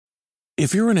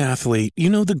If you're an athlete, you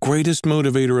know the greatest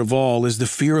motivator of all is the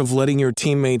fear of letting your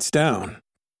teammates down.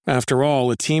 After all,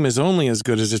 a team is only as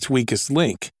good as its weakest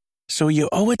link. So you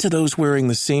owe it to those wearing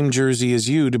the same jersey as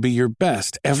you to be your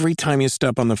best every time you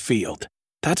step on the field.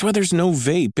 That's why there's no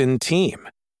vape in team.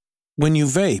 When you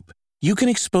vape, you can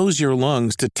expose your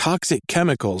lungs to toxic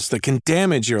chemicals that can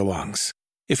damage your lungs.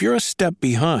 If you're a step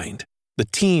behind, the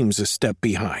team's a step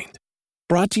behind.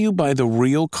 Brought to you by The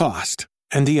Real Cost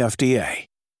and the FDA.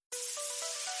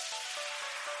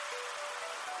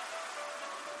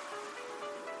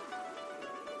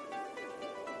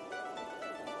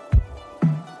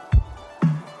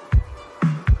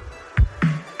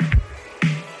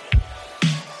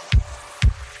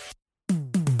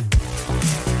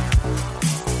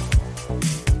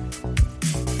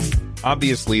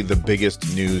 Obviously, the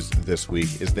biggest news this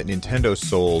week is that Nintendo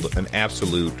sold an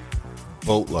absolute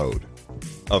boatload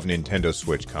of Nintendo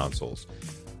Switch consoles.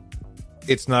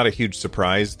 It's not a huge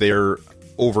surprise. They're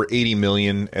over 80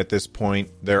 million at this point.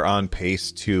 They're on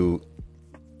pace to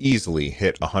easily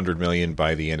hit 100 million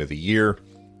by the end of the year.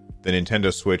 The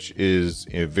Nintendo Switch is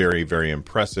very, very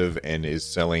impressive and is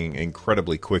selling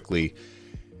incredibly quickly.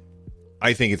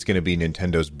 I think it's going to be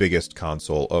Nintendo's biggest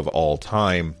console of all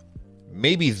time.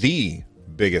 Maybe the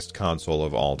biggest console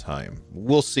of all time.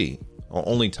 We'll see.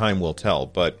 Only time will tell,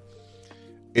 but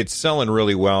it's selling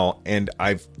really well, and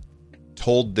I've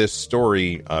told this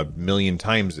story a million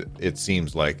times, it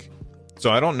seems like.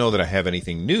 So I don't know that I have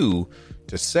anything new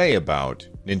to say about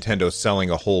Nintendo selling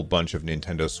a whole bunch of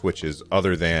Nintendo Switches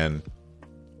other than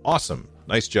awesome.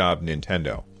 Nice job,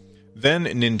 Nintendo. Then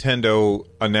Nintendo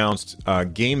announced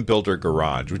Game Builder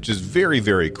Garage, which is very,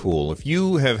 very cool. If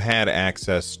you have had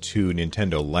access to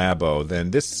Nintendo Labo,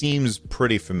 then this seems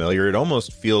pretty familiar. It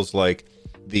almost feels like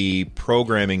the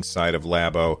programming side of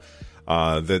Labo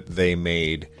that they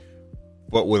made,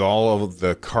 but with all of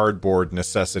the cardboard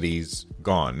necessities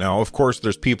gone. Now, of course,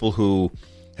 there's people who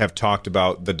have talked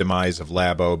about the demise of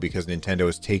Labo because Nintendo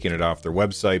has taken it off their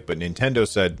website, but Nintendo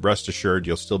said, rest assured,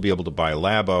 you'll still be able to buy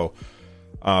Labo.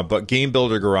 But Game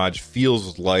Builder Garage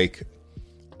feels like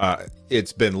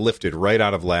it's been lifted right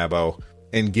out of Labo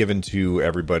and given to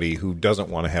everybody who doesn't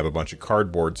want to have a bunch of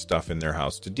cardboard stuff in their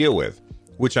house to deal with,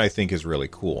 which I think is really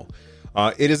cool.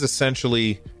 It is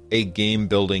essentially a game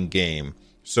building game.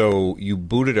 So you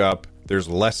boot it up, there's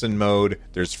lesson mode,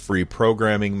 there's free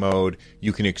programming mode,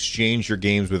 you can exchange your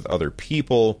games with other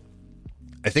people.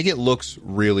 I think it looks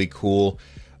really cool.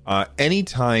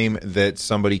 Anytime that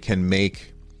somebody can make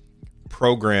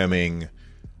programming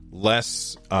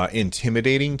less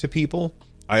intimidating to people,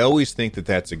 I always think that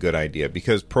that's a good idea,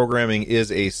 because programming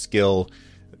is a skill.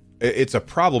 It's a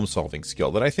problem-solving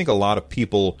skill that I think a lot of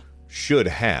people should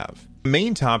have. The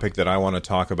main topic that I want to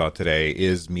talk about today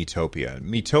is Miitopia.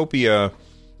 Miitopia,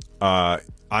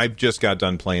 I've just got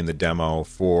done playing the demo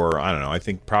for, I don't know, I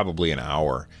think probably an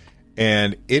hour.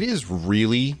 And it is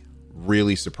really,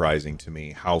 really surprising to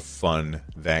me how fun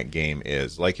that game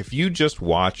is. Like, if you just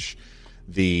watch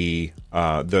the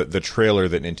trailer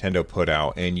that Nintendo put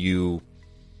out and you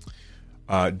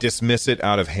dismiss it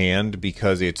out of hand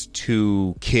because it's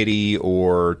too kiddie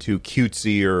or too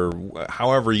cutesy or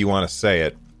however you want to say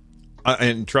it,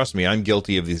 and trust me, I'm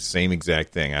guilty of the same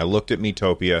exact thing. I looked at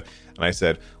Miitopia and I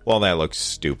said, well, that looks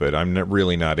stupid. I'm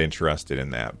really not interested in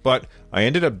that. But I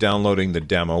ended up downloading the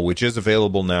demo, which is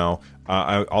available now.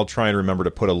 I'll try and remember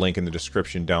to put a link in the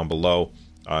description down below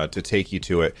to take you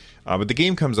to it. But the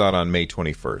game comes out on May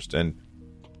 21st. And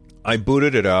I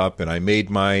booted it up and I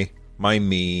made my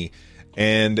Mii.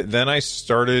 And then I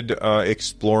started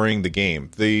exploring the game.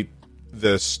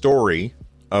 The story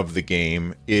of the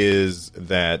game is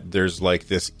that there's like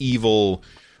this evil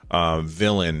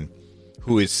villain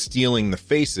who is stealing the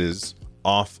faces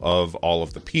off of all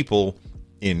of the people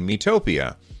in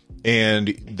Miitopia, and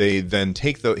they then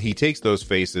he takes those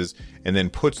faces and then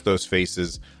puts those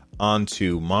faces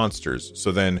onto monsters.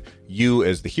 So then you,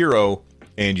 as the hero,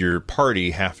 and your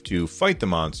party have to fight the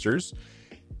monsters.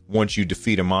 Once you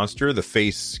defeat a monster, the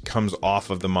face comes off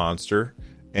of the monster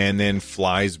and then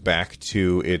flies back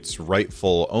to its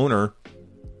rightful owner,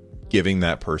 giving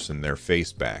that person their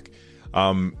face back.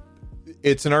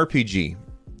 It's an RPG,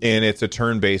 and it's a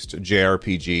turn-based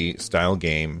JRPG style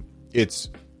game. It's,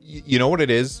 you know what it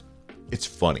is? It's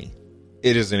funny.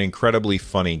 It is an incredibly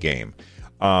funny game.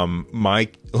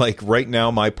 Right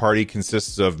now, my party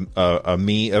consists of a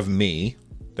me of me.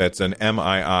 That's an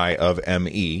MII of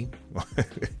ME,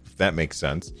 if that makes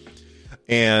sense.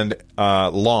 And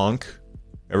Lonk.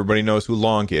 Everybody knows who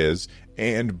Lonk is,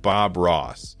 and Bob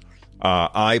Ross.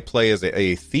 I play as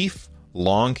a thief.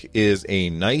 Lonk is a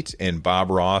knight and Bob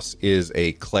Ross is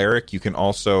a cleric. You can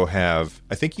also have,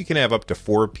 I think you can have up to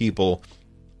 4 people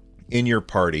in your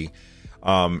party.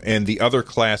 And the other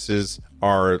classes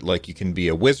are like, you can be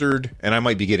a wizard, and I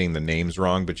might be getting the names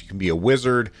wrong, but you can be a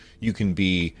wizard, you can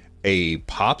be a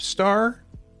pop star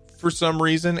for some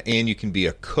reason, and you can be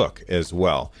a cook as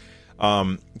well.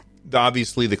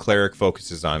 Obviously, the cleric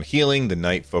focuses on healing, the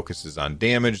knight focuses on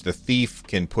damage, the thief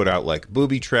can put out like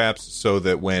booby traps so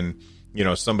that when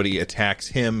somebody attacks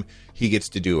him, he gets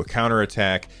to do a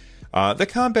counterattack. The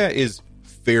combat is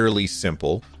fairly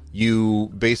simple.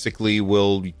 You basically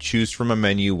will choose from a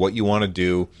menu what you want to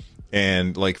do,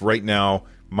 and like right now,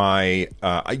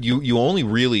 you only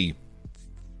really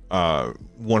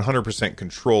 100%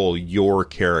 control your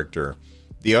character.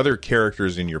 The other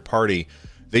characters in your party,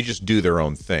 they just do their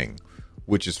own thing,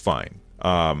 which is fine.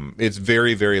 It's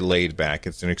very, very laid back.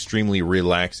 It's an extremely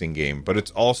relaxing game, but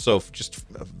it's also just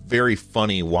very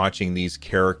funny watching these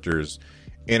characters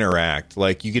interact.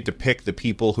 Like, you get to pick the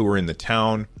people who are in the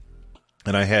town,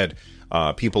 and I had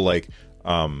people like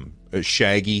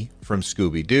Shaggy from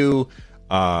Scooby-Doo.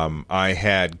 I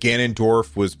had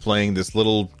Ganondorf was playing this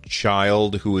little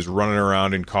child who was running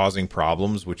around and causing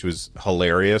problems, which was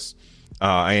hilarious.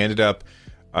 I ended up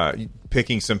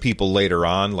picking some people later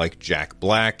on, like Jack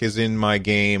Black is in my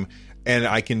game, and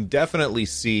I can definitely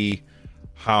see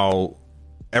how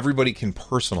everybody can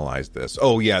personalize this.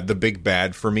 Oh yeah, the big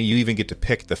bad for me, you even get to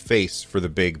pick the face for the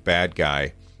big bad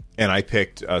guy, and I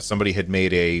picked somebody had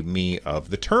made me of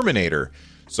the Terminator,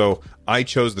 so I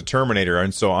chose the Terminator,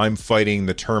 and so I'm fighting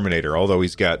the Terminator, although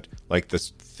he's got like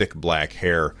this thick black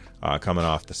hair coming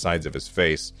off the sides of his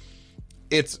face.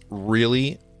 It's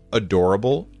really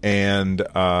adorable, and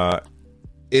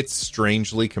it's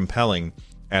strangely compelling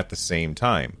at the same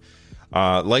time.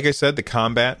 Like I said, the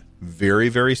combat, very,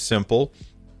 very simple.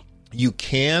 You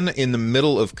can, in the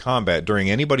middle of combat, during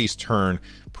anybody's turn,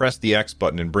 press the X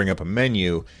button and bring up a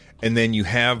menu, and then you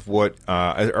have what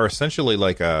are essentially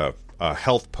like a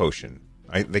health potion.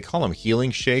 They call them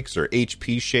healing shakes or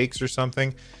HP shakes or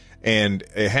something, and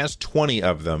it has 20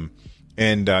 of them.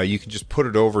 And you can just put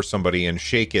it over somebody and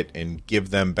shake it and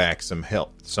give them back some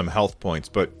health points.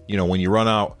 But, when you run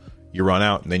out,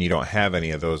 and then you don't have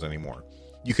any of those anymore.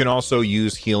 You can also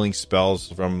use healing spells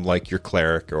from, like, your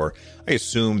cleric, or I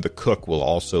assume the cook will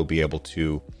also be able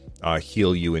to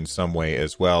heal you in some way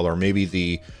as well. Or maybe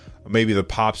the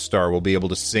pop star will be able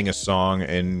to sing a song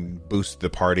and boost the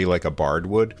party like a bard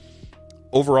would.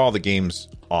 Overall, the game's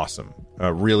awesome.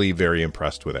 Really very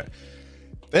impressed with it.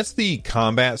 That's the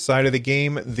combat side of the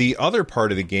game. The other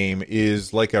part of the game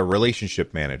is like a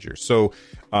relationship manager. So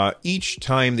each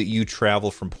time that you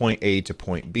travel from point A to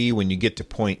point B, when you get to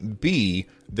point B,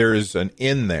 there's an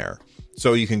inn there.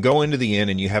 So you can go into the inn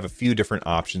and you have a few different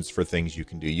options for things you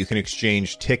can do. You can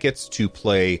exchange tickets to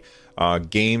play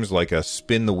games like a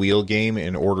spin the wheel game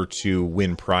in order to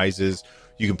win prizes.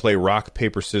 You can play rock,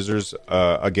 paper, scissors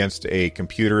against a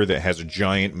computer that has a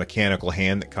giant mechanical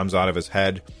hand that comes out of his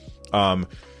head.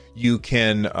 You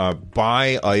can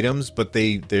buy items, but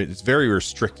it's very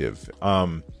restrictive.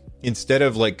 Instead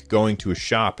of like going to a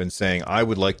shop and saying, I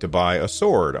would like to buy a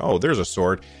sword. Oh, there's a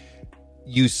sword.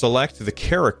 You select the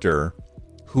character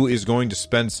who is going to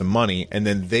spend some money, and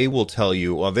then they will tell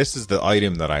you, well, this is the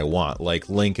item that I want. Like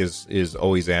Link is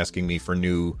always asking me for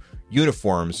new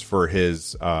uniforms for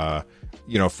his,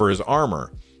 for his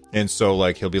armor. And so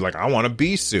like, he'll be like, I want a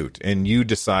bee suit. And you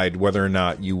decide whether or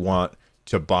not you want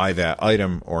to buy that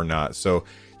item or not. So,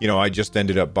 I just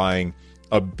ended up buying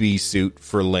a bee suit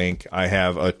for Link. I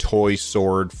have a toy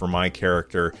sword for my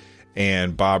character,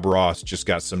 and Bob Ross just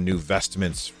got some new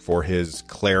vestments for his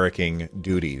clericing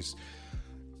duties.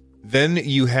 Then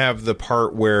you have the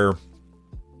part where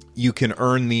you can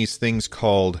earn these things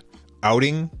called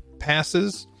outing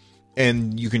passes,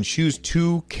 and you can choose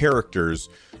 2 characters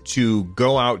to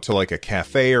go out to like a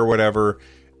cafe or whatever,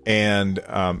 and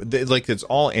it's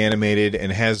all animated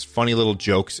and has funny little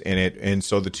jokes in it. And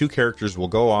so the 2 characters will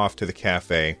go off to the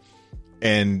cafe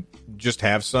and just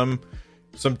have some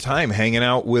time hanging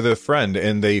out with a friend,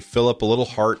 and they fill up a little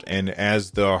heart, and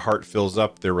as the heart fills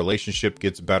up, their relationship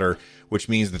gets better, which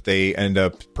means that they end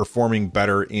up performing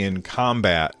better in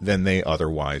combat than they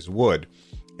otherwise would.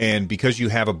 And because you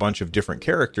have a bunch of different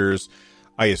characters,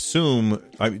 I assume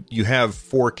you have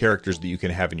 4 characters that you can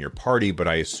have in your party, but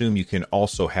I assume you can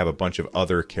also have a bunch of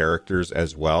other characters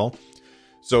as well.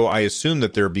 So I assume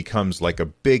that there becomes like a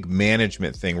big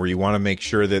management thing where you want to make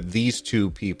sure that these 2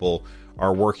 people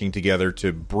are working together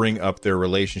to bring up their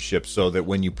relationship so that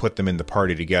when you put them in the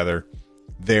party together,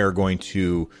 they're going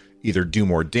to either do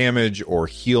more damage or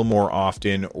heal more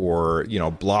often, or, you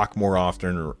know, block more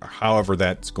often, or however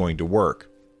that's going to work.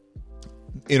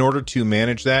 In order to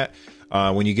manage that,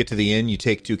 when you get to the inn, you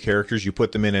take two characters, you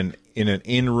put them in an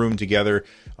inn room together.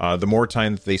 The more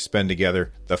time that they spend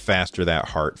together, the faster that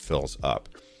heart fills up.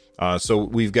 So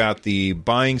we've got the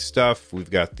buying stuff, we've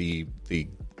got the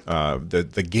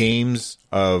games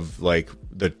of, like,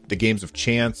 the games of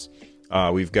chance,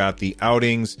 we've got the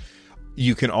outings.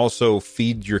 You can also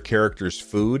feed your characters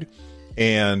food,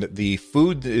 and the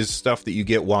food is stuff that you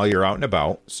get while you're out and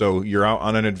about. So you're out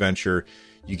on an adventure,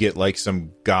 you get like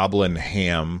some goblin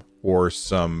ham or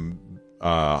some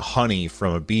honey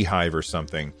from a beehive or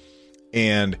something,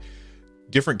 and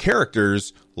different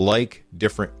characters like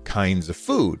different kinds of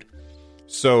food.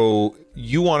 So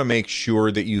you want to make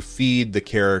sure that you feed the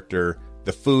character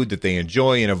the food that they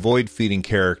enjoy and avoid feeding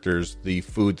characters the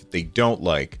food that they don't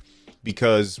like,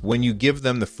 because when you give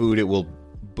them the food, it will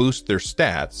boost their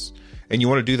stats. And you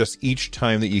want to do this each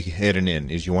time that you hit an inn,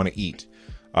 is you want to eat.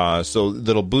 So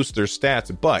that'll boost their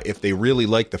stats. But if they really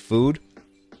like the food,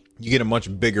 you get a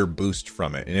much bigger boost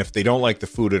from it. And if they don't like the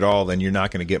food at all, then you're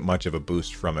not going to get much of a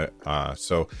boost from it.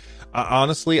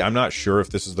 Honestly, I'm not sure if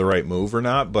this is the right move or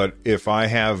not, but if I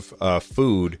have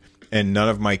food and none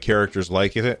of my characters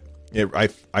like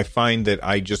I find that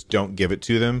I just don't give it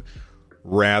to them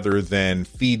rather than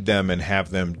feed them and have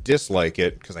them dislike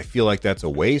it, because I feel like that's a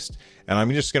waste. And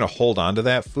I'm just going to hold on to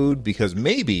that food, because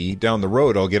maybe down the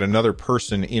road I'll get another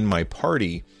person in my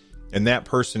party, and that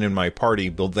person in my party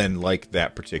will then like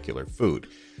that particular food.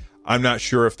 I'm not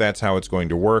sure if that's how it's going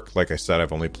to work. Like I said,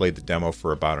 I've only played the demo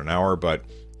for about an hour, but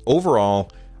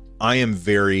overall, I am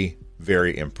very,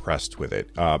 very impressed with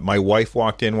it. My wife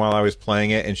walked in while I was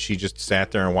playing it, and she just sat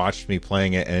there and watched me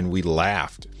playing it, and we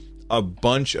laughed a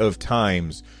bunch of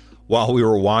times while we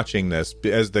were watching this,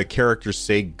 as the characters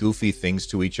say goofy things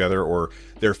to each other, or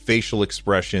their facial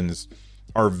expressions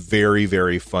are very,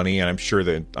 very funny. And I'm sure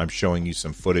that I'm showing you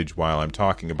some footage while I'm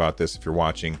talking about this if you're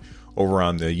watching over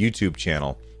on the YouTube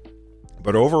channel.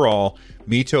 But overall,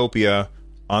 Miitopia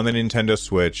on the Nintendo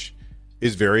Switch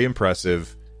is very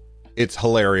impressive. It's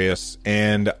hilarious,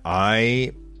 and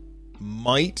I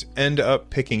might end up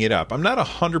picking it up. I'm not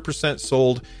 100%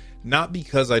 sold, not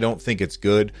because I don't think it's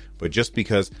good, but just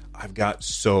because I've got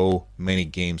so many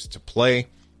games to play,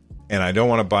 and I don't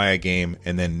want to buy a game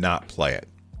and then not play it,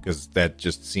 because that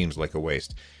just seems like a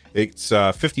waste. It's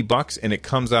 $50, and it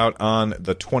comes out on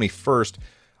the 21st.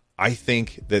 I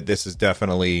think that this is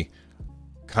definitely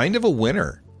kind of a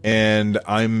winner, and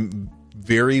I'm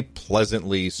very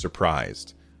pleasantly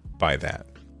surprised by that.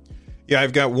 Yeah,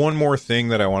 I've got one more thing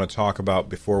that I want to talk about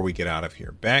before we get out of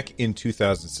here. Back in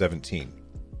 2017,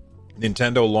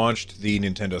 Nintendo launched the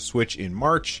Nintendo Switch in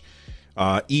March.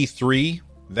 E3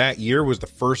 that year was the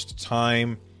first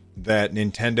time that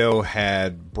Nintendo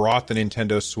had brought the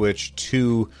Nintendo Switch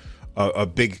to a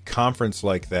big conference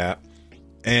like that,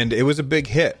 and it was a big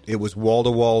hit. It was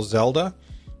wall-to-wall Zelda,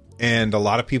 and a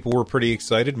lot of people were pretty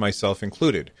excited, myself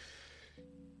included.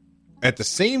 At the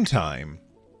same time,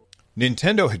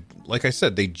 Nintendo had, like I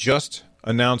said, they just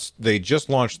launched the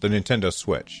Nintendo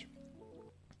Switch.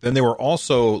 Then they were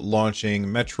also launching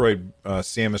Metroid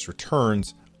Samus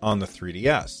Returns on the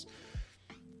 3DS.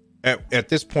 At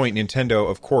this point, Nintendo,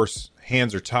 of course,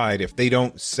 hands are tied. If they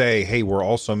don't say, hey, we're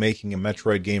also making a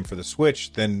Metroid game for the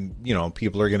Switch, then, you know,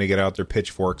 people are going to get out their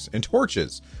pitchforks and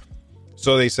torches.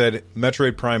 So they said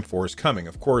Metroid Prime 4 is coming.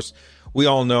 Of course, we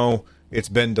all know it's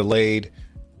been delayed.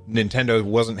 Nintendo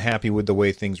wasn't happy with the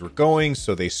way things were going,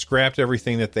 so they scrapped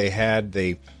everything that they had.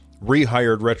 They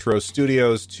rehired Retro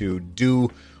Studios to do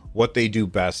what they do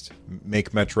best,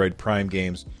 make Metroid Prime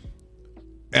games.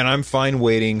 And I'm fine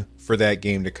waiting for that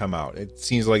game to come out. It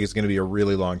seems like it's going to be a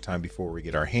really long time before we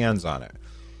get our hands on it.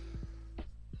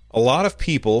 A lot of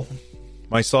people,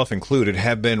 myself included,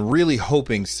 have been really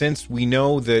hoping, since we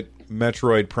know that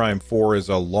Metroid Prime 4 is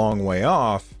a long way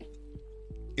off,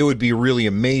 it would be really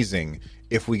amazing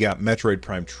if we got Metroid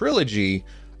Prime Trilogy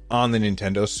on the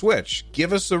Nintendo Switch.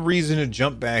 Give us a reason to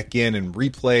jump back in and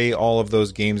replay all of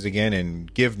those games again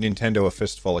and give Nintendo a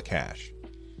fistful of cash.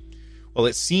 Well,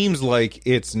 it seems like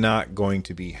it's not going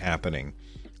to be happening.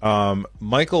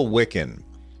 Michael Wicken,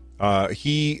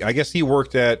 I guess he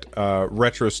worked at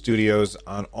Retro Studios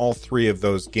on all three of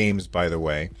those games, by the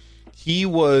way. He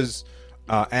was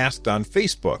asked on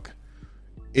Facebook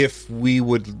if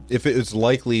it is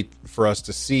likely for us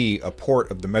to see a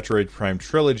port of the Metroid Prime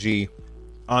Trilogy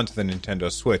onto the Nintendo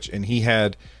Switch, and he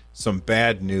had some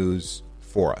bad news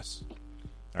for us.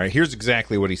 All right, here's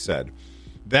exactly what he said.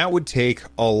 That would take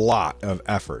a lot of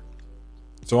effort,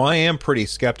 so I am pretty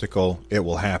skeptical it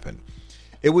will happen.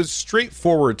 It was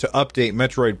straightforward to update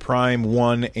Metroid Prime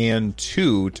 1 and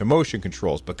 2 to motion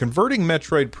controls, but converting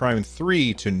Metroid Prime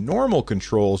 3 to normal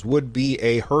controls would be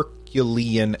a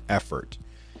Herculean effort,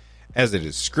 as it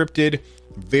is scripted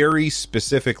very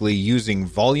specifically using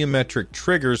volumetric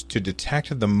triggers to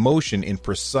detect the motion in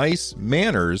precise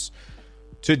manners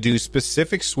to do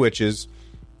specific switches,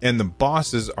 and the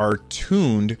bosses are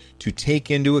tuned to take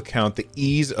into account the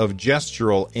ease of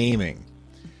gestural aiming.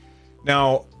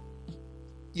 Now,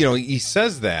 you know, he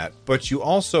says that, but you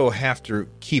also have to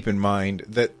keep in mind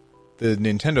that the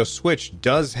Nintendo Switch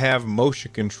does have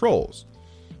motion controls.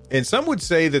 And some would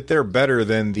say that they're better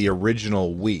than the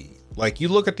original Wii. Like, you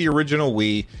look at the original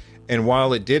Wii, and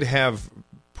while it did have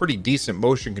pretty decent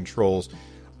motion controls,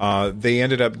 they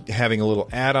ended up having a little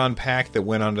add-on pack that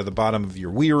went onto the bottom of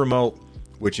your Wii remote,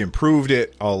 which improved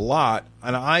it a lot.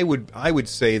 And I would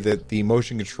say that the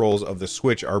motion controls of the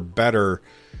Switch are better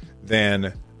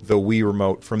than the Wii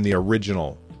remote from the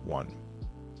original one.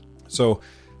 So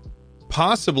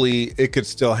possibly it could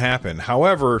still happen.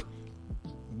 However,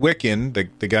 Wiccan,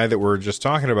 the guy that we're just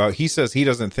talking about, he says he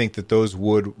doesn't think that those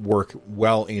would work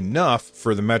well enough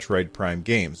for the Metroid Prime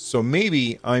games. So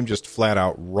maybe I'm just flat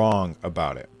out wrong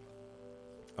about it.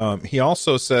 He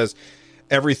also says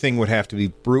everything would have to be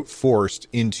brute forced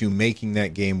into making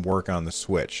that game work on the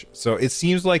Switch. So it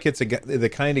seems like it's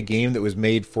the kind of game that was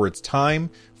made for its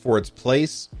time, for its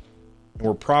place, and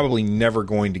we're probably never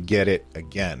going to get it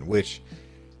again, which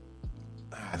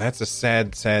that's a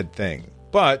sad, sad thing.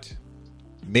 But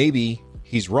maybe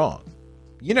he's wrong.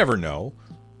 You never know.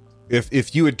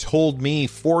 If you had told me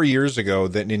 4 years ago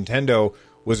that Nintendo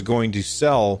was going to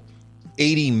sell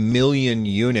 80 million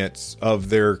units of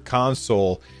their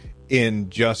console in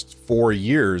just 4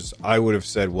 years, I would have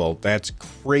said, well, that's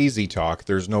crazy talk.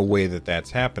 There's no way that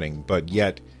that's happening. But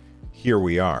yet, here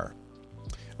we are.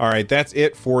 All right, that's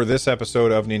it for this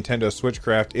episode of Nintendo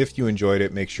Switchcraft. If you enjoyed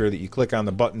it, make sure that you click on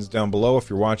the buttons down below if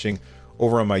you're watching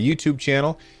over on my YouTube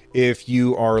channel. If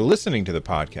you are listening to the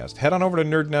podcast, head on over to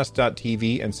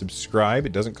nerdnest.tv and subscribe.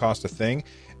 It doesn't cost a thing.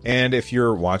 And if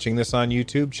you're watching this on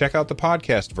YouTube, check out the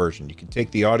podcast version. You can take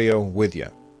the audio with you.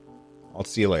 I'll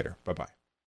see you later. Bye-bye.